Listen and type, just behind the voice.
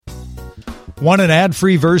Want an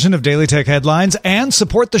ad-free version of Daily Tech Headlines and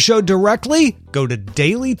support the show directly? Go to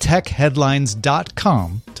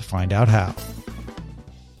dailytechheadlines.com to find out how.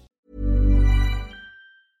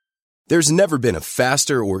 There's never been a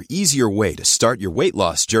faster or easier way to start your weight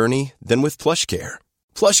loss journey than with PlushCare.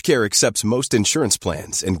 PlushCare accepts most insurance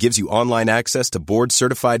plans and gives you online access to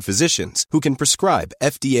board-certified physicians who can prescribe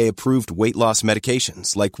FDA-approved weight loss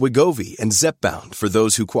medications like Wegovy and Zepbound for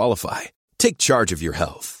those who qualify. Take charge of your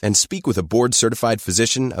health and speak with a board-certified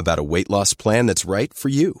physician about a weight loss plan that's right for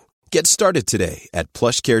you. Get started today at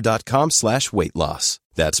plushcare.com/weight loss.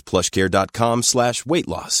 That's plushcare.com/weight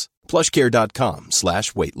loss.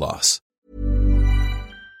 plushcare.com/weight loss.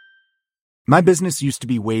 My business used to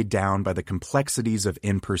be weighed down by the complexities of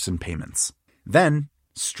in-person payments. Then,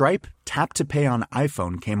 Stripe Tap to Pay on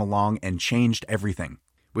iPhone came along and changed everything.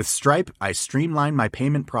 With Stripe, I streamlined my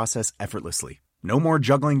payment process effortlessly. No more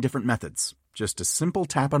juggling different methods. Just a simple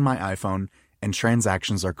tap on my iPhone and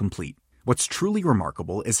transactions are complete. What's truly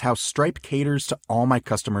remarkable is how Stripe caters to all my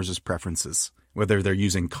customers' preferences. Whether they're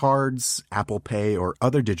using cards, Apple Pay, or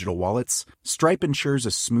other digital wallets, Stripe ensures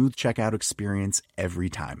a smooth checkout experience every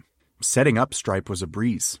time. Setting up Stripe was a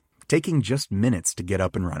breeze, taking just minutes to get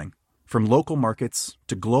up and running. From local markets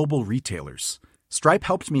to global retailers, Stripe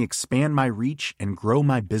helped me expand my reach and grow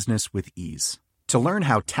my business with ease. To learn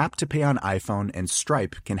how Tap to Pay on iPhone and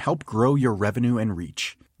Stripe can help grow your revenue and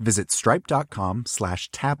reach, visit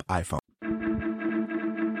stripe.com/tapiphone.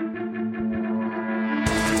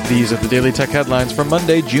 These are the Daily Tech Headlines for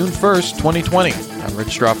Monday, June 1st, 2020. I'm Rich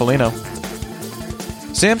Stroffolino.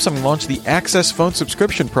 Samsung launched the Access Phone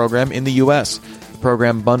subscription program in the U.S. The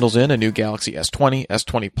program bundles in a new Galaxy S20,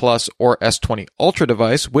 S20 Plus, or S20 Ultra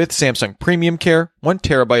device with Samsung Premium Care, 1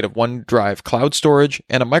 terabyte of OneDrive cloud storage,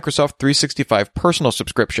 and a Microsoft 365 personal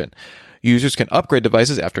subscription. Users can upgrade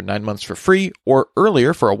devices after 9 months for free or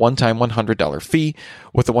earlier for a one-time $100 fee,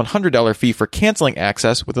 with a $100 fee for canceling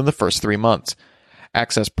access within the first 3 months.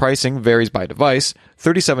 Access pricing varies by device,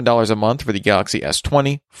 $37 a month for the Galaxy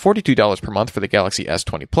S20, $42 per month for the Galaxy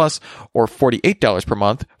S20 Plus, or $48 per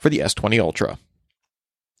month for the S20 Ultra.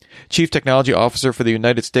 Chief Technology Officer for the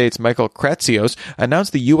United States, Michael Kratsios,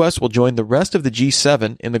 announced the U.S. will join the rest of the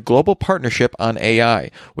G7 in the Global Partnership on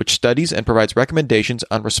AI, which studies and provides recommendations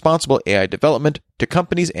on responsible AI development to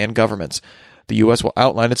companies and governments. The U.S. will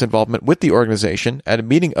outline its involvement with the organization at a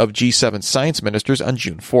meeting of G7 science ministers on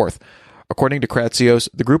June 4th. According to Kratsios,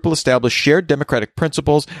 the group will establish shared democratic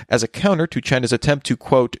principles as a counter to China's attempt to,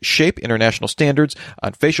 quote, shape international standards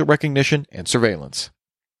on facial recognition and surveillance.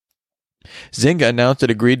 Zynga announced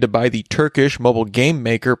it agreed to buy the Turkish mobile game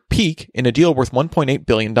maker Peak in a deal worth $1.8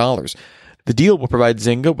 billion. The deal will provide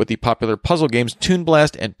Zynga with the popular puzzle games Toon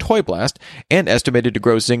Blast and Toy Blast, and estimated to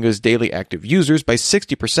grow Zynga's daily active users by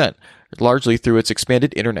 60%, largely through its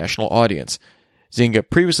expanded international audience. Zynga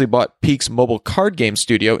previously bought Peak's mobile card game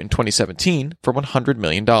studio in 2017 for $100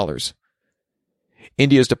 million.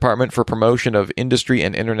 India's Department for Promotion of Industry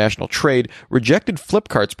and International Trade rejected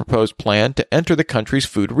Flipkart's proposed plan to enter the country's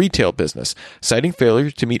food retail business, citing failure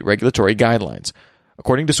to meet regulatory guidelines.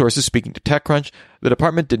 According to sources speaking to TechCrunch, the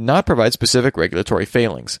department did not provide specific regulatory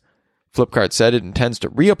failings. Flipkart said it intends to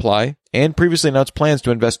reapply and previously announced plans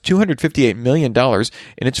to invest $258 million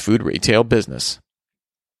in its food retail business.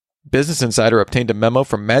 Business Insider obtained a memo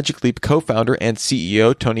from Magic Leap co-founder and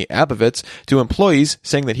CEO Tony Abovitz to employees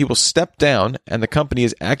saying that he will step down and the company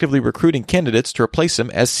is actively recruiting candidates to replace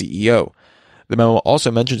him as CEO. The memo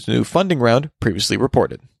also mentions a new funding round previously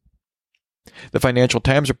reported. The Financial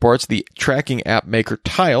Times reports the tracking app maker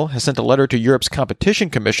Tile has sent a letter to Europe's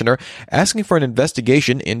competition commissioner asking for an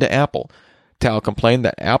investigation into Apple. Tile complained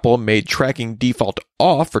that Apple made tracking default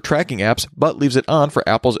off for tracking apps but leaves it on for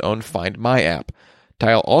Apple's own Find My app.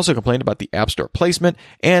 Tile also complained about the App Store placement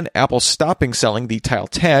and Apple stopping selling the Tile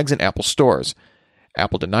tags in Apple stores.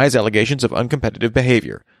 Apple denies allegations of uncompetitive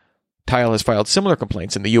behavior. Tile has filed similar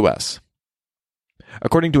complaints in the U.S.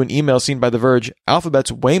 According to an email seen by The Verge,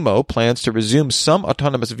 Alphabet's Waymo plans to resume some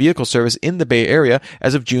autonomous vehicle service in the Bay Area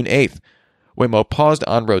as of June 8th. Waymo paused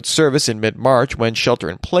on-road service in mid-March when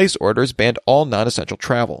shelter-in-place orders banned all non-essential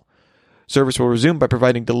travel. Service will resume by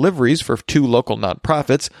providing deliveries for 2 local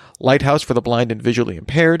nonprofits, Lighthouse for the Blind and Visually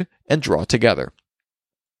Impaired, and Draw Together.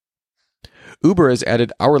 Uber has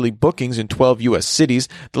added hourly bookings in 12 U.S. cities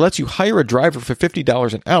that lets you hire a driver for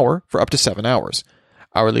 $50 an hour for up to 7 hours.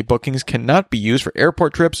 Hourly bookings cannot be used for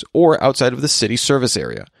airport trips or outside of the city service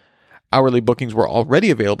area. Hourly bookings were already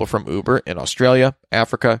available from Uber in Australia,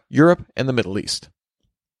 Africa, Europe, and the Middle East.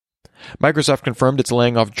 Microsoft confirmed it's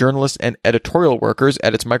laying off journalists and editorial workers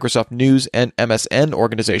at its Microsoft News and MSN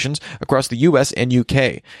organizations across the US and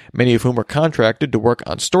UK, many of whom were contracted to work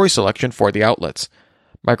on story selection for the outlets.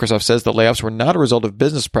 Microsoft says the layoffs were not a result of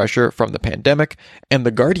business pressure from the pandemic, and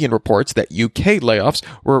The Guardian reports that UK layoffs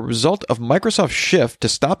were a result of Microsoft's shift to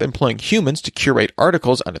stop employing humans to curate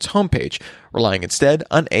articles on its homepage, relying instead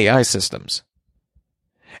on AI systems.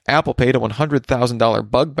 Apple paid a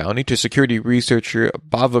 $100,000 bug bounty to security researcher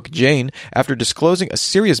Bhavuk Jain after disclosing a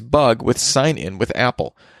serious bug with sign-in with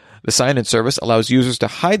Apple. The sign-in service allows users to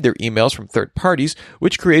hide their emails from third parties,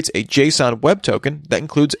 which creates a JSON web token that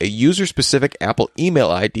includes a user-specific Apple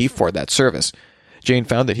email ID for that service. Jain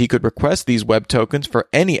found that he could request these web tokens for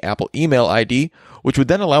any Apple email ID, which would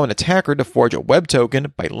then allow an attacker to forge a web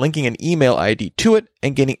token by linking an email ID to it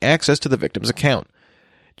and gaining access to the victim's account.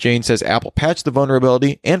 Jain says Apple patched the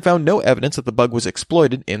vulnerability and found no evidence that the bug was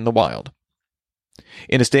exploited in the wild.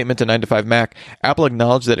 In a statement to 9to5Mac, Apple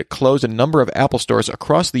acknowledged that it closed a number of Apple stores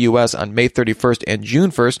across the U.S. on May 31st and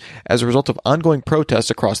June 1st as a result of ongoing protests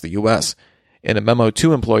across the U.S. In a memo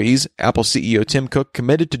to employees, Apple CEO Tim Cook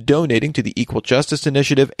committed to donating to the Equal Justice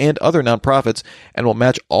Initiative and other nonprofits and will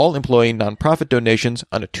match all employee nonprofit donations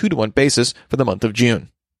on a 2-to-1 basis for the month of June.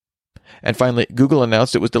 And finally, Google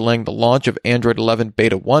announced it was delaying the launch of Android 11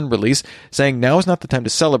 Beta 1 release, saying now is not the time to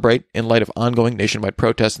celebrate in light of ongoing nationwide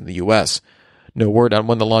protests in the U.S. No word on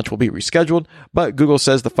when the launch will be rescheduled, but Google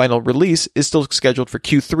says the final release is still scheduled for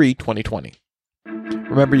Q3 2020.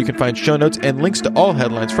 Remember, you can find show notes and links to all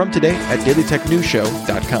headlines from today at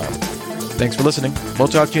dailytechnewsshow.com. Thanks for listening. We'll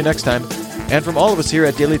talk to you next time. And from all of us here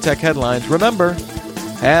at Daily Tech Headlines, remember,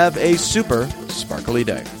 have a super sparkly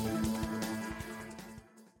day.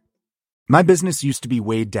 My business used to be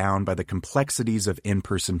weighed down by the complexities of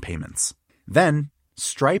in-person payments. Then,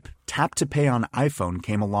 Stripe Tap to Pay on iPhone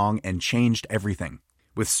came along and changed everything.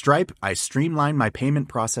 With Stripe, I streamlined my payment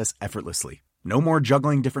process effortlessly. No more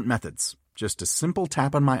juggling different methods. Just a simple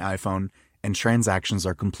tap on my iPhone and transactions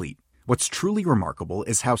are complete. What's truly remarkable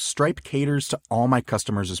is how Stripe caters to all my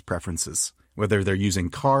customers' preferences. Whether they're using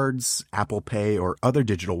cards, Apple Pay, or other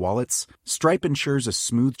digital wallets, Stripe ensures a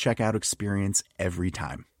smooth checkout experience every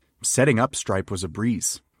time. Setting up Stripe was a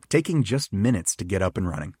breeze, taking just minutes to get up and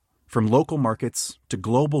running. From local markets to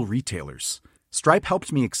global retailers, Stripe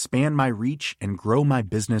helped me expand my reach and grow my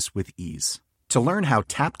business with ease. To learn how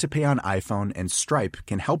Tap to Pay on iPhone and Stripe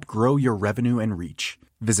can help grow your revenue and reach,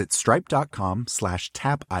 visit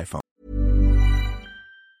stripe.com/tapiphone.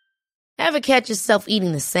 Ever catch yourself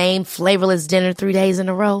eating the same flavorless dinner 3 days in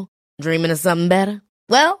a row? Dreaming of something better?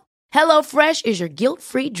 Well, HelloFresh is your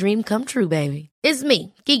guilt-free dream come true, baby. It's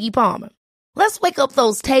me, Keke Palmer. Let's wake up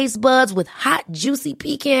those taste buds with hot, juicy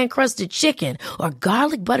pecan-crusted chicken or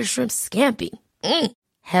garlic butter shrimp scampi.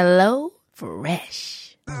 Hello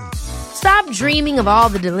Fresh. Stop dreaming of all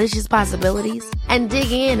the delicious possibilities and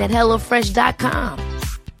dig in at HelloFresh.com.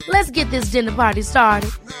 Let's get this dinner party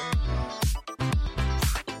started.